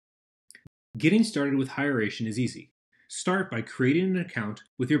Getting started with Hiration is easy. Start by creating an account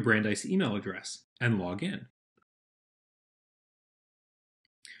with your Brandeis email address and log in.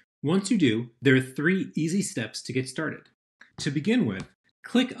 Once you do, there are 3 easy steps to get started. To begin with,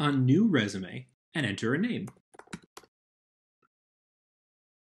 click on New Resume and enter a name.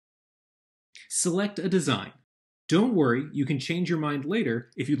 Select a design. Don't worry, you can change your mind later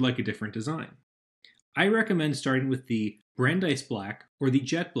if you'd like a different design. I recommend starting with the Brandeis Black or the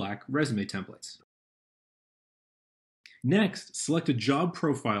Jet Black resume templates. Next, select a job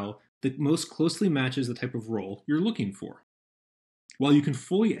profile that most closely matches the type of role you're looking for. While you can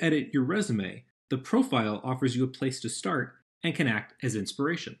fully edit your resume, the profile offers you a place to start and can act as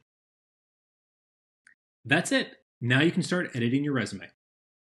inspiration. That's it. Now you can start editing your resume.